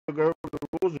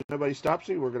rules. If nobody stops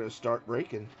me, we're going to start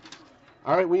breaking.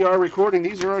 All right, we are recording.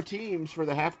 These are our teams for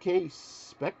the half case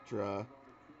Spectra.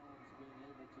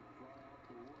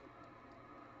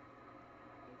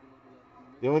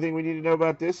 The only thing we need to know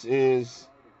about this is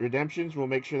redemptions. We'll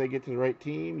make sure they get to the right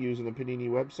team using the Panini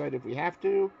website if we have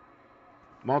to.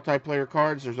 Multiplayer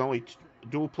cards. There's only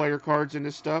dual player cards in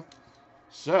this stuff.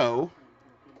 So,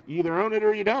 you either own it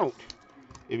or you don't.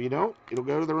 If you don't, it'll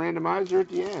go to the randomizer at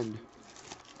the end.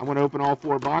 I'm going to open all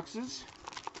 4 boxes,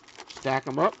 stack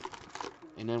them up,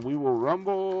 and then we will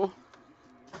rumble.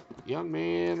 Young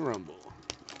man rumble.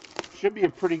 Should be a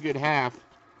pretty good half.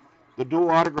 The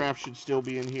dual autograph should still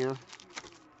be in here.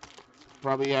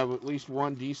 Probably have at least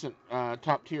one decent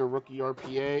top-tier rookie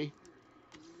RPA.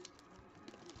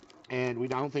 And I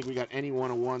don't think we got any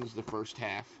 101s the first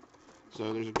half.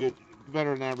 So there's a good,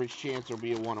 better than average chance there'll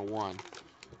be a 101.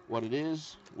 What it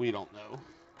is, we don't know.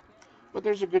 But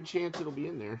there's a good chance it'll be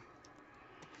in there.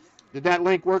 Did that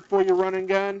link work for you, Run and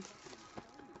Gun?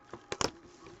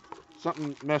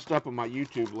 Something messed up on my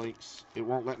YouTube links. It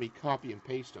won't let me copy and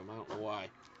paste them. I don't know why.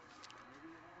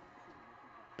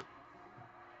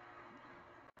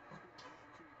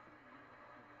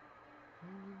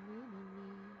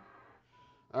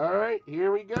 All right,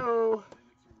 here we go.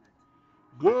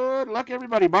 Good luck,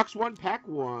 everybody. Box 1, pack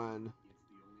 1.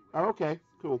 Oh, okay,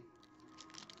 cool.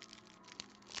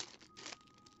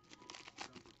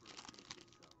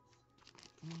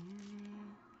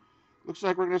 Looks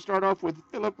like we're going to start off with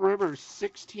Phillip Rivers,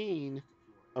 16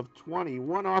 of 20.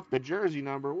 One off the jersey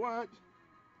number. What?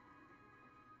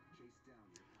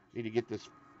 Need to get this,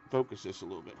 focus this a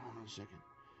little bit. Hold on a second.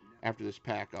 After this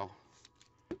pack,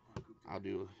 I'll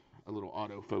do a little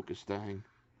autofocus thing.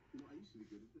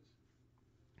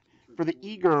 For the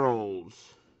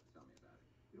E-Girls,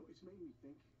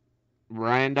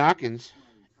 Ryan Dawkins,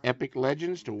 Epic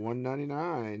Legends to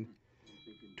 199.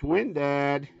 Twin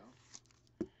Dad.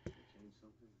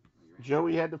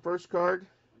 Joey had the first card.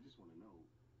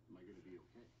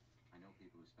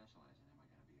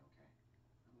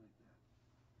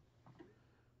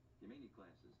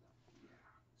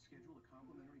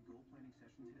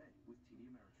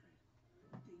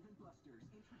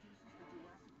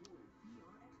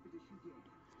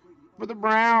 For the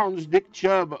Browns, Dick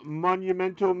Chubb,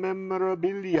 Monumental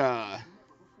Memorabilia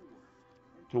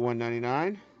to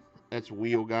 199. That's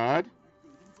Wheel God.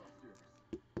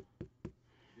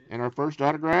 And our first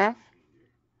autograph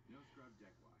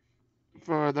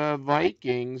for the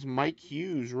Vikings, Mike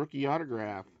Hughes, rookie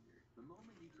autograph.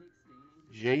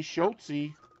 Jay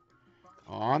Schultze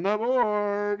on the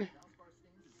board.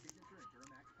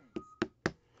 Let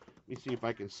me see if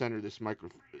I can center this thing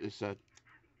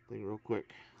real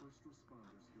quick.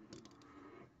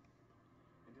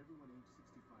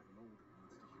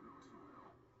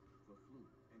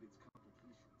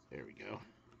 There we go.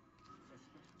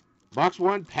 Box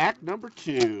 1, pack number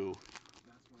 2.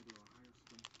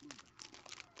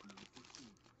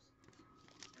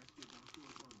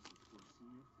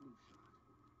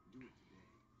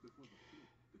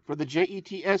 For the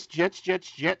Jets,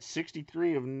 Jets,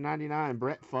 63 of 99,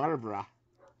 Brett Favre.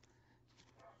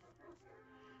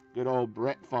 Good old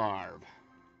Brett Favre.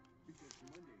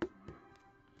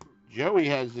 Joey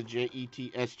has the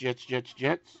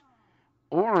Jets,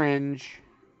 orange.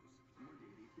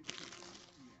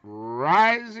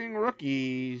 Rising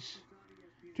Rookies.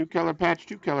 Two color patch,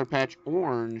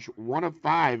 orange. 1 of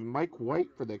 5, Mike White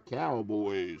for the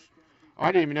Cowboys. Oh,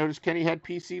 I didn't even notice Kenny had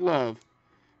PC Love.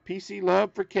 PC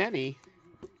Love for Kenny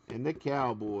and the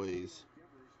Cowboys.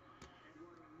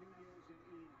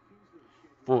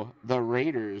 For the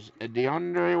Raiders,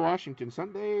 DeAndre Washington,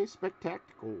 Sunday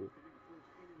Spectacle.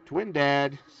 Twin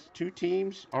Dad, 2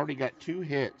 teams, already got 2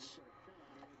 hits.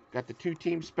 Got the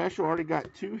 2-team special, already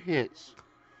got 2 hits.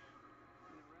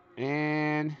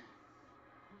 And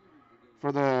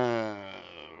for the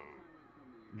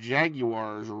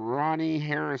Jaguars, Ronnie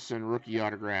Harrison, rookie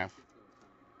autograph.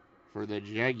 For the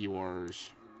Jaguars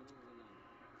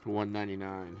to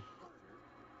 199.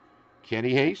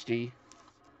 Kenny Hasty.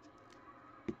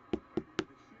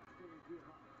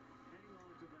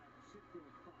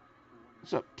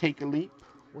 What's up, Take a Leap?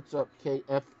 What's up,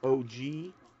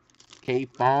 KFOG?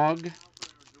 K-Fog.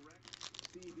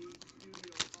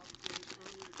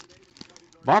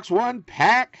 Box 1,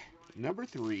 pack number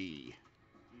 3.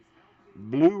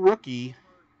 Blue rookie,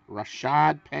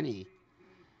 Rashad Penny.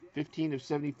 15 of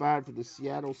 75 for the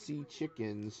Seattle Sea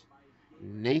Chickens.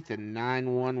 Nathan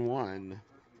 911.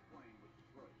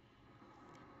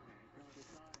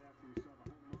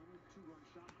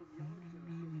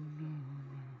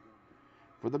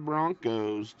 For the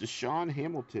Broncos, Deshaun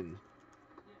Hamilton.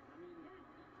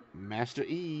 Master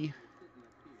E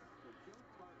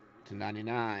to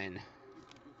 99.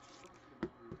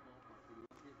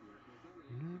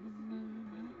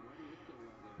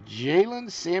 Jalen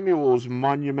Samuels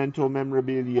monumental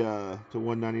memorabilia to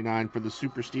 199 for the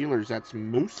Super Steelers. That's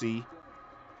Moosey.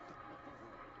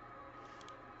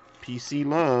 PC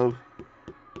Love.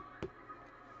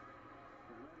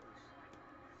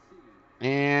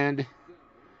 And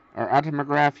our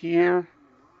autograph here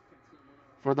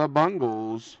for the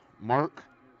Bungles, Mark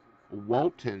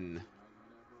Walton.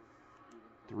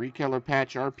 3-color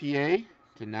patch RPA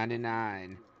to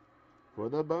 99 for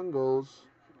the Bungles.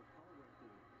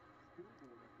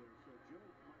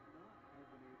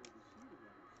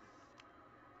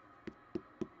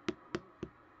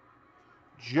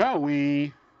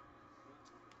 Joey.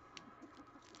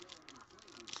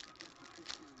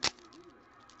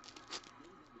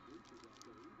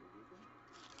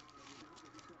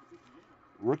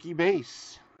 Rookie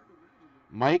base,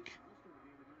 Mike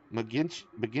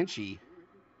McGinchey.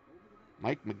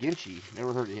 Mike McGinchey,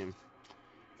 never heard of him.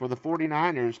 For the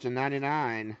 49ers to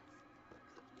 99.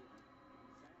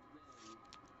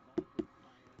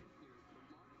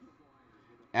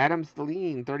 Adam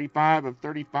Thielen, 35 of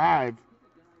 35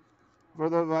 for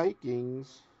the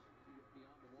Vikings.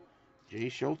 Jay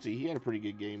Schulte, he had a pretty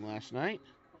good game last night.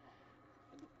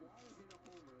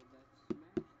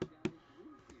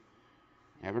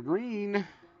 Evergreen.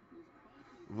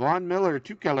 Von Miller,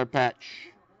 2-color patch.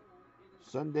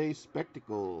 Sunday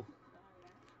Spectacle.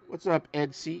 What's up,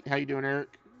 Ed Seat? How you doing, Eric?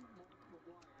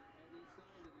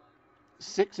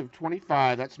 6 of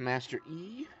 25. That's Master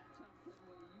E.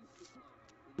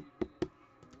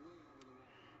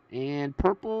 And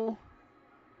purple.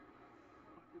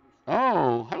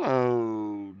 Oh,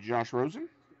 hello, Josh Rosen.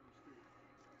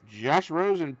 Josh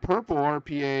Rosen, purple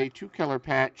RPA, 2-color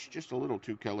patch, just a little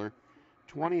 2-color.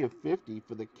 20 of 50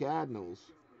 for the Cardinals.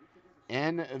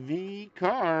 NV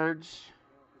Cards.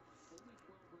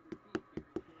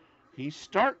 He's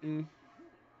starting.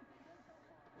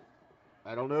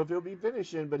 I don't know if he'll be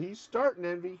finishing, but he's starting,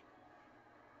 Envy.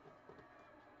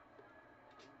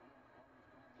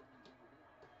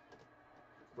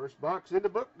 First box in the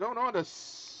book, going on to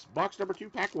box number 2,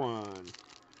 pack 1.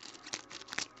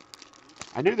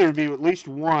 I knew there would be at least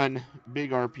one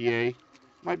big RPA.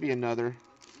 Might be another.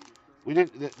 We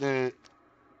didn't. The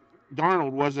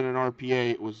Darnold wasn't an RPA.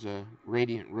 It was a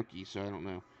Radiant rookie, so I don't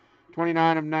know.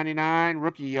 29 of 99,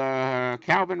 rookie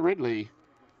Calvin Ridley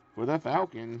for the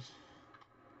Falcons.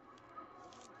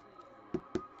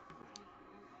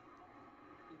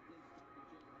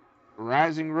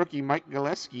 Rising rookie Mike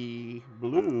Gillespie,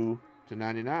 blue to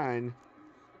 99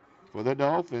 for the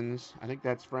Dolphins. I think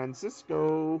that's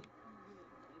Francisco.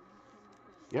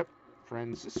 Yep,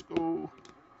 Francisco.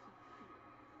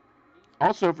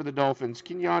 Also for the Dolphins,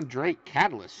 Kenyon Drake,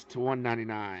 Catalyst to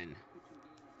 199.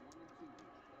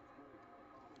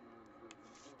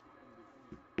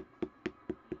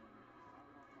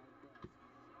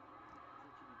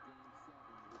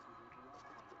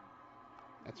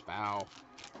 That's foul.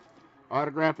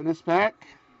 Autograph in this pack.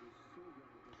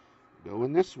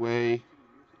 Going this way.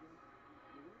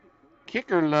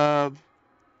 Kicker love.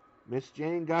 Miss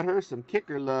Jane got her some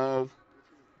kicker love.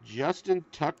 Justin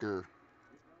Tucker.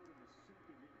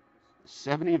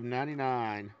 70 of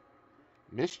 99.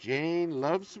 Miss Jane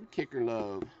loves some kicker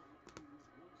love.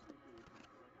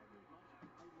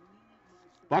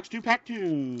 Box 2, pack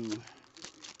 2.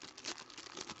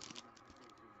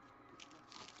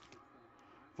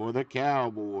 For the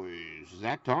Cowboys,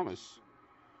 Zach Thomas.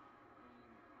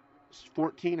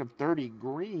 14 of 30,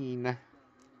 green.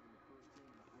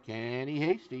 Kenny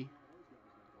Hasty.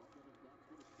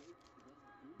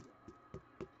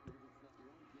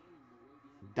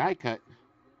 Die cut.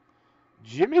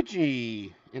 Jimmy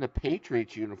G in a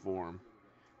Patriots uniform.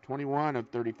 21 of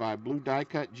 35. Blue die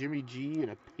cut Jimmy G in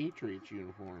a Patriots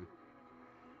uniform.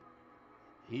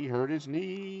 He hurt his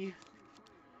knee.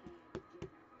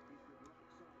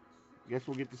 Guess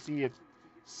we'll get to see if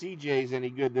CJ's any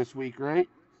good this week, right?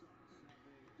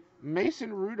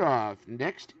 Mason Rudolph,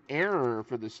 next error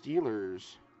for the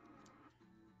Steelers.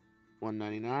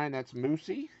 199, that's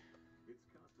Moosey.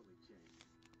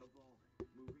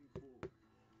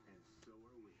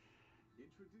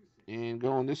 And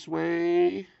going this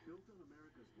way,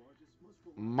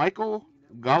 Michael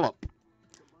Gallup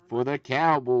for the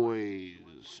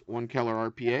Cowboys.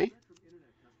 1-color RPA.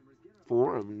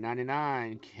 4 of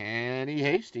 99, Kenny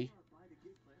Hasty.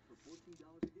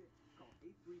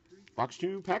 Box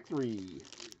 2, pack 3.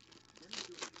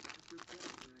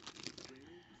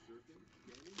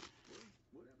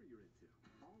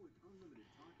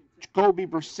 Jacoby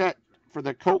Brissett for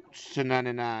the Colts to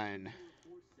 99.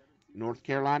 North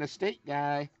Carolina State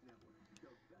guy.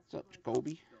 What's up,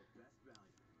 Jacoby?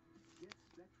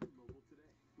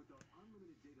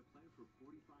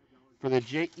 For the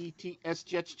Jets,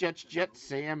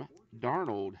 Sam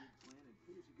Darnold.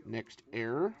 Next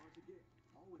error.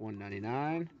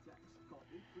 199.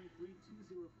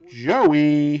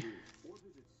 Joey.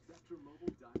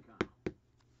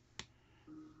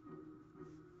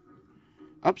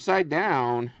 Upside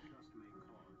down.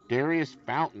 Darius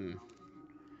Fountain.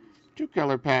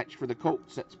 2-color patch for the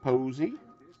Colts. That's Posey.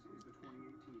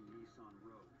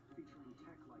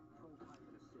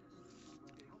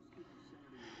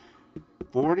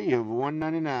 $40 of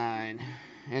 $199.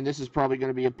 And this is probably going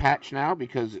to be a patch now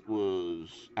because it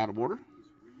was out of order.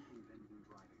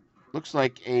 Looks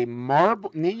like a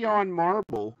neon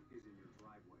marble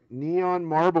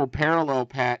parallel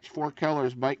patch. 4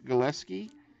 colors, Mike Gillespie.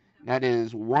 That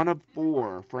is 1 of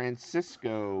 4.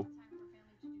 Francisco.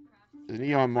 The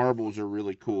neon marbles are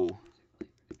really cool.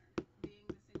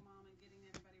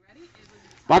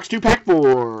 Box 2, pack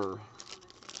 4.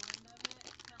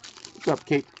 What's up,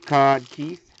 Cape Cod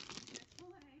Keith?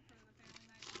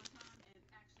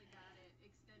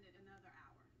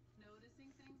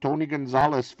 Tony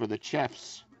Gonzalez for the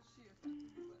Chiefs.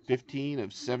 15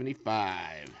 of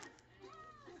 75.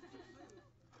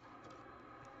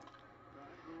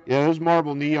 Yeah, those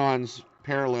marble neons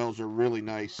parallels are really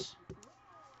nice.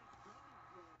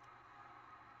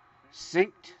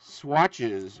 Synced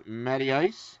swatches. Matty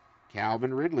Ice,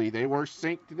 Calvin Ridley. They were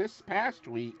synced this past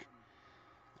week.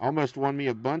 Almost won me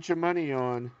a bunch of money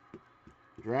on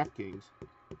DraftKings.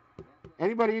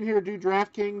 Anybody in here do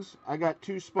DraftKings? I got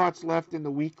 2 spots left in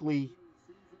the weekly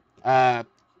Ken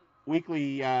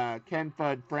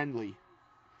Fudd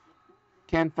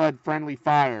friendly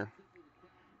fire.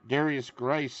 Darius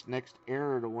Grice, next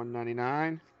error to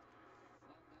 199.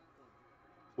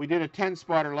 We did a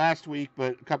 10-spotter last week,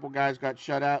 but a couple guys got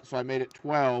shut out, so I made it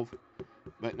 12.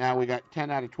 But now we got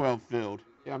 10 out of 12 filled.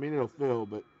 Yeah, I mean, it'll fill,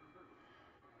 but...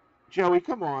 Joey,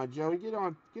 come on, Joey. Get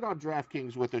on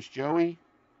DraftKings with us, Joey.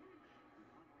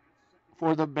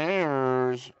 For the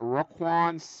Bears,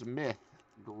 Roquan Smith.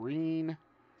 Green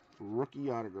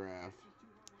rookie autograph.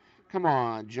 Come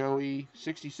on, Joey.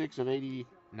 66 of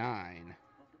 89.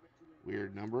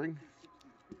 Weird numbering.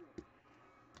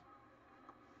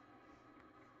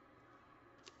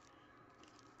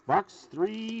 Box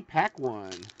 3, pack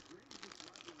 1.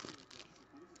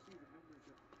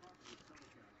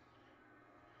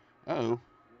 Uh-oh.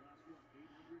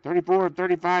 34 of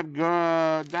 35,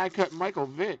 die cut Michael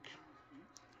Vick.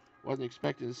 Wasn't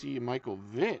expecting to see Michael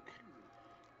Vick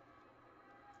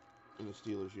in the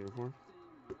Steelers uniform.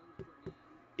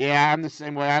 Yeah, I'm the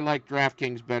same way. I like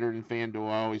DraftKings better than FanDuel.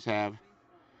 I always have.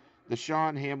 The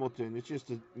Sean Hamilton, it's just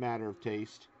a matter of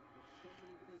taste.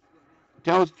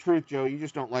 Tell us the truth, Joe. You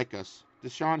just don't like us. The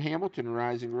Sean Hamilton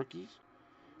Rising Rookies.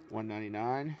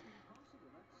 $199.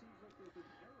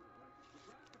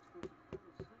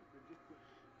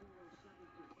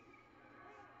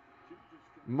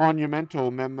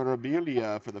 Monumental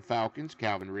memorabilia for the Falcons.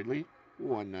 Calvin Ridley.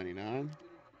 $199.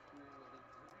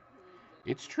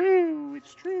 It's true.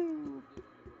 It's true.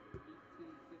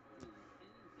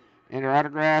 And our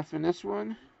autograph in this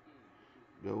one.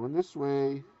 Going this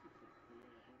way.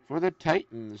 For the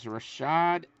Titans,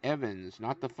 Rashad Evans.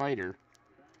 Not the fighter.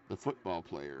 The football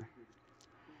player.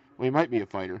 Well, he might be a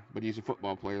fighter, but he's a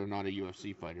football player, not a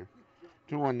UFC fighter.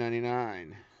 To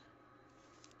 $199.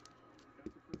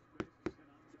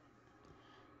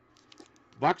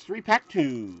 Box 3, pack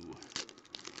 2.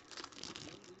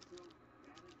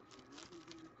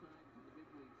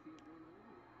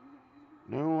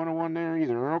 No 101 there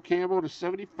either. Earl Campbell to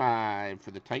 75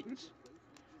 for the Titans.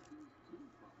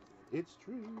 It's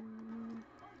true.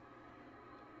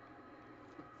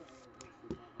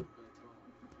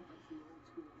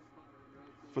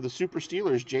 For the Super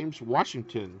Steelers, James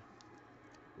Washington.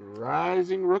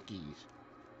 Rising Rookies.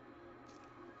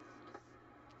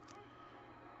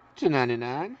 To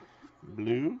 99.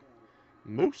 Blue.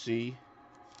 Moosey.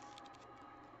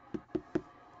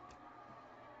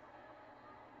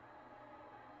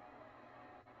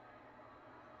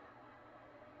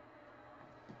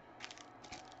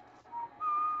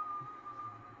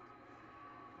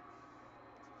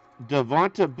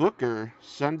 Devonta Booker,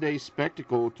 Sunday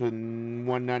Spectacle to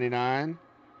 $199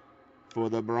 for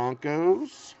the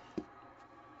Broncos.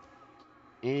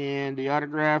 And the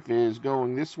autograph is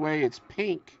going this way. It's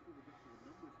pink.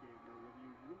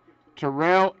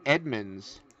 Terrell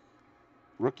Edmonds,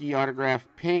 rookie autograph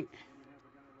pink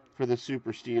for the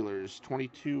Super Steelers.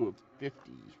 22 of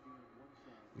 50.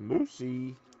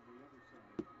 Moosey.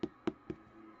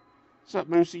 What's up,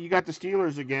 Moosey? You got the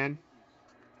Steelers again.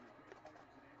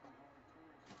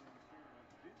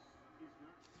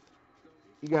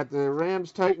 You got the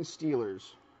Rams, Titans, Steelers.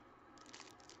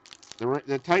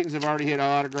 The Titans have already hit an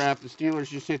autograph. The Steelers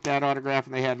just hit that autograph,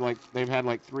 and they've had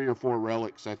like 3 or 4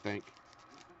 relics, I think.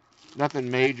 Nothing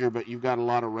major, but you've got a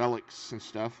lot of relics and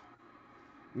stuff.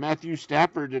 Matthew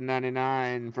Stafford to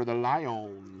 99 for the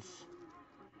Lions.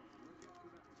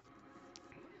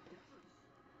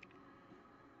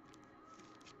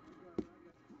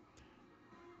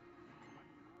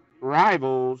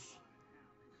 Rivals.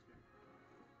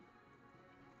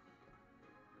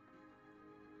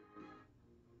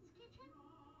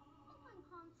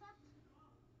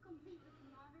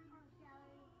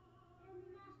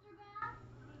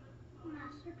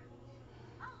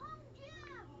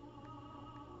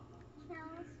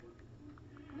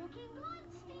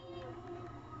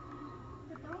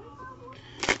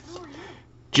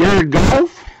 Jared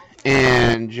Goff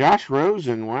and Josh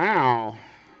Rosen. Wow.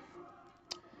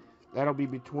 That'll be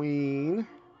between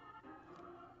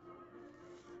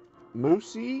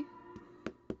Moosey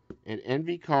and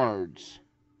Envy Cards.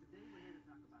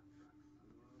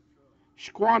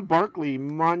 Shaquan Barkley,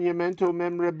 Monumental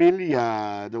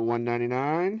Memorabilia, the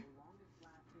 199.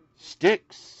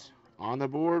 Sticks on the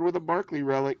board with a Barkley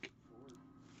relic.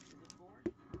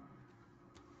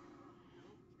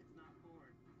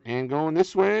 And going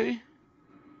this way,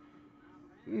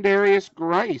 Darius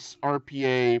Grice,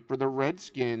 RPA for the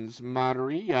Redskins,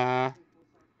 Maria.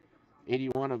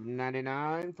 81 of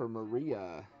 99 for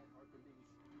Maria.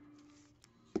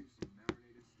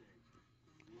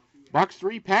 Box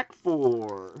 3, pack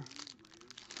 4.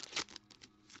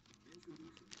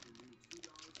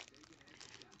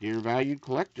 Dear Valued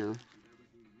Collector.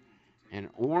 And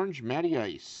Orange Matty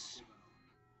Ice.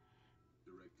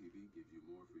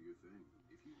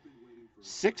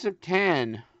 6 of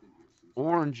 10.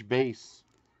 Orange base.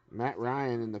 Matt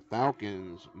Ryan and the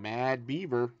Falcons. Mad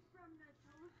Beaver.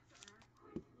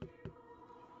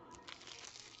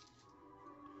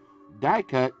 Die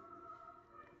cut.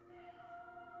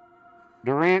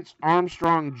 Durant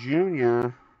Armstrong Jr.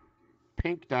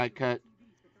 Pink die cut.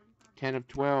 10 of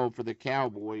 12 for the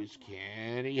Cowboys.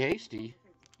 Kenny Hasty.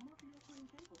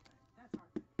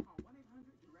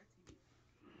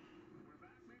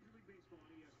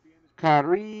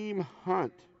 Kareem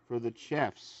Hunt for the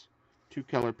Chiefs.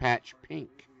 2-color patch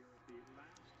pink.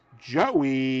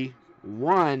 Joey,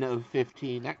 1 of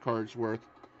 15. That card's worth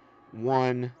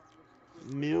 $1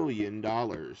 million.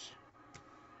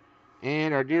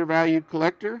 And our dear valued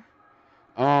collector.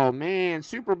 Oh, man.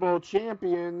 Super Bowl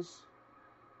champions.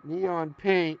 Neon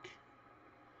pink.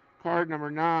 Card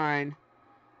number 9.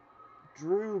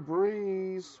 Drew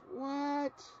Brees.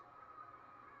 What?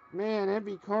 Man,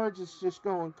 Envy Cards is just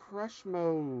going crush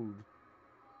mode.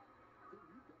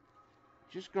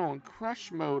 Just going crush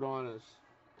mode on us.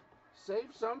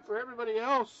 Save some for everybody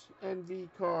else, Envy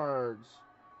Cards.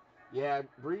 Yeah,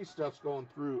 Breeze stuff's going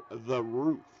through the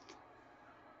roof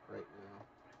right now.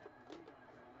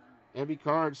 Envy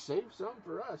Cards, save some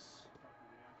for us.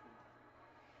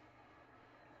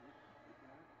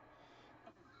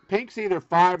 Pink's either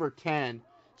 5 or 10.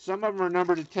 Some of them are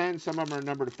numbered to 10, some of them are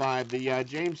numbered to 5. The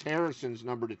James Harrison's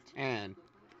numbered to 10.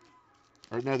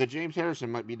 Or no, the James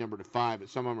Harrison might be numbered to 5, but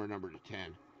some of them are numbered to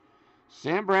 10.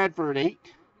 Sam Bradford, 8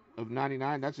 of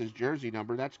 99. That's his jersey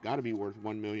number. That's got to be worth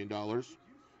 $1 million.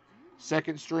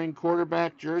 Second string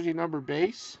quarterback jersey number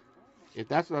base. If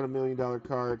that's not $1 million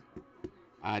card,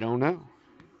 I don't know.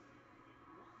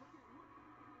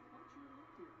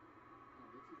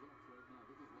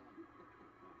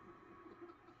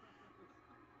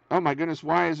 Oh my goodness,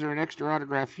 why is there an extra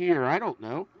autograph here? I don't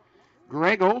know.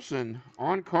 Greg Olson,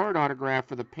 on-card autograph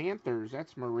for the Panthers.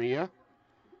 That's Maria.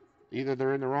 Either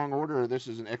they're in the wrong order or this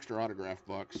is an extra autograph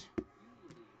box.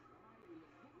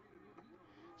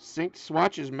 Synced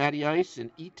swatches, Matty Ice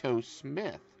and Ito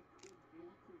Smith.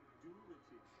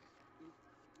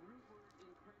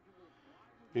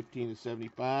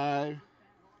 $15.75.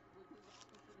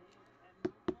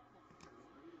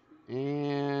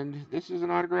 And this is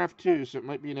an autograph too, so it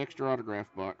might be an extra autograph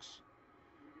box.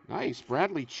 Nice,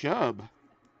 Bradley Chubb.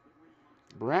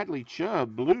 Bradley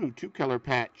Chubb, blue, 2-color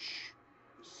patch.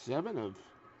 7 of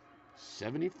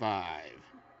 75.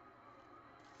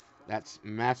 That's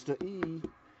Master E.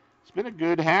 It's been a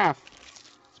good half.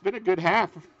 It's been a good half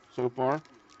so far.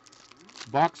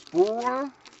 Box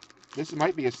 4. This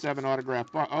might be a 7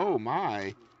 autograph box. Oh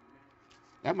my.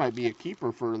 That might be a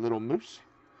keeper for a little moose.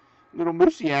 Little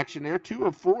moosey action there. 2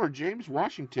 of 4. James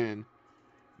Washington.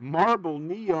 Marble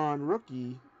neon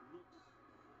rookie.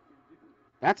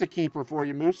 That's a keeper for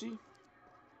you, Moosey.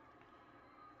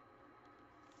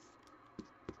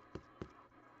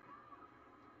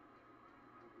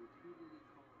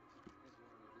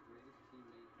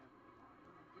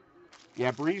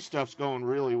 Yeah, Breeze stuff's going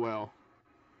really well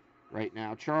right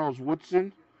now. Charles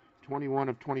Woodson, 21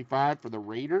 of 25 for the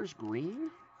Raiders,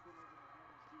 green.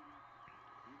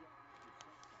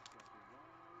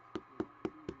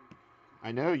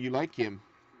 I know you like him.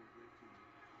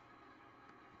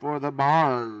 For the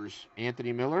Bars,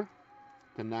 Anthony Miller,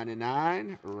 to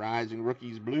 99, Rising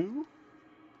Rookies blue.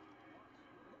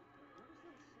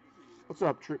 What's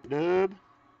up, Trick Dub?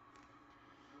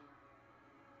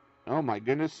 Oh my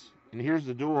goodness. And here's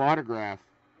the dual autograph.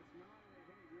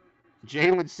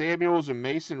 Jalen Samuels and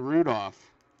Mason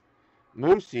Rudolph.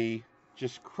 Moosey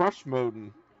just crush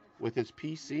moding with his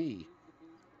PC.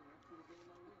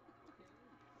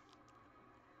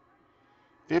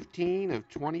 15 of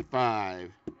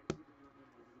 25.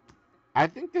 I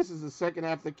think this is the second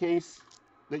half of the case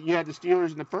that you had the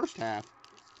Steelers in the first half.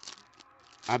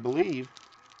 I believe.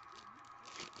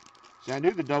 See, I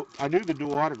knew the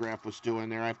dual autograph was still in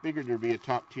there. I figured there'd be a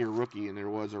top tier rookie, and there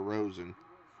was a Rosen.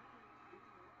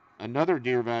 Another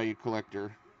deer value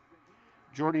collector.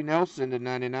 Jordy Nelson to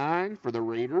 99 for the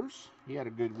Raiders. He had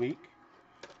a good week.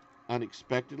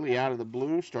 Unexpectedly, out of the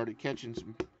blue, started catching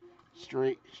some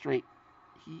straight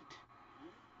heat.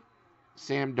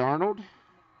 Sam Darnold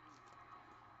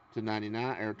to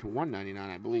 99 or to 199,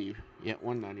 I believe. Yeah,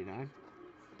 199.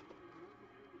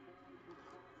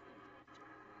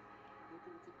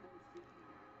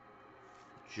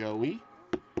 Joey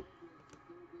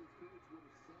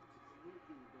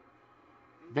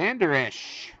Van Der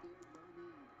Esch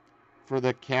for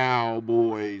the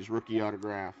Cowboys, rookie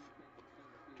autograph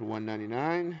to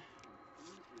 199.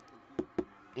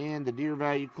 And the deer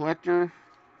value collector,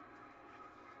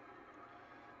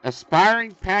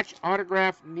 aspiring patch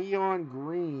autograph neon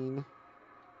green,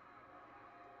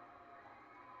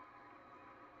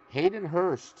 Hayden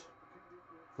Hurst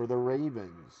for the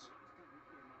Ravens.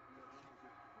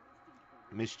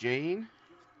 Miss Jane.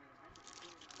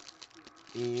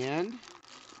 And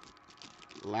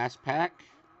last pack,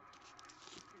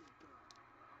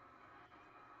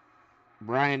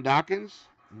 Brian Dawkins,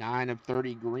 9 of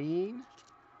 30 green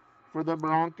for the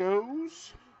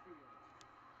Broncos.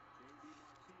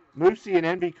 Moosey and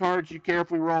Envy cards, you care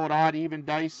if we roll an odd, even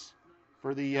dice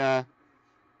for the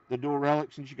dual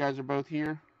relic since you guys are both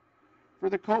here? For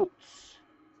the Colts,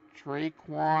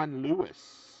 Traquan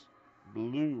Lewis,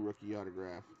 blue rookie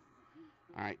autograph.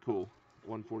 All right, cool.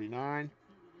 149.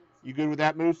 You good with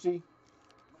that, Moosey?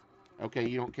 Okay,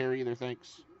 you don't care either,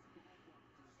 thanks.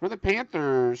 For the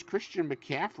Panthers, Christian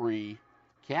McCaffrey,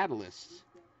 Catalyst,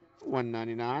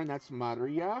 199. That's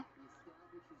Maria.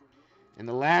 And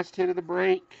the last hit of the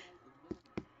break,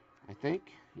 I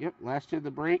think. Yep, last hit of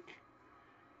the break.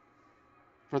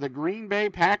 For the Green Bay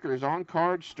Packers, on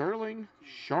card, Sterling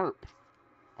Sharp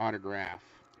autograph.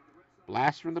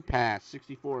 Blast from the past,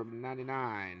 64 of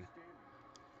 99.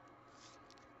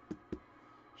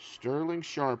 Sterling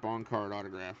Sharp on card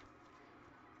autograph.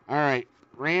 All right,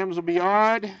 Rams will be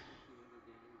odd.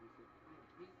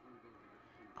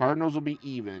 Cardinals will be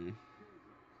even.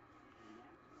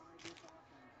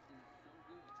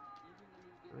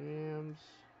 Rams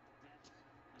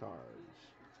cards.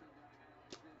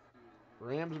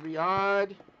 Rams will be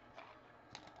odd.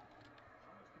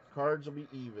 Cards will be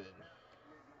even.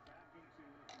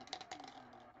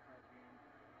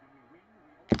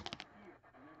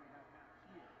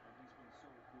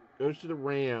 Goes to the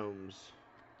Rams.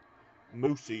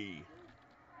 Moosey.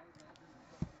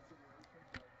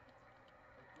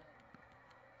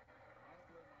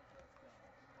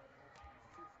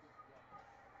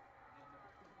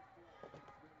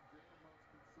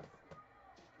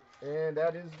 And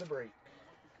that is the break.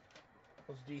 It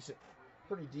was decent.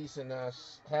 Pretty decent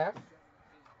half.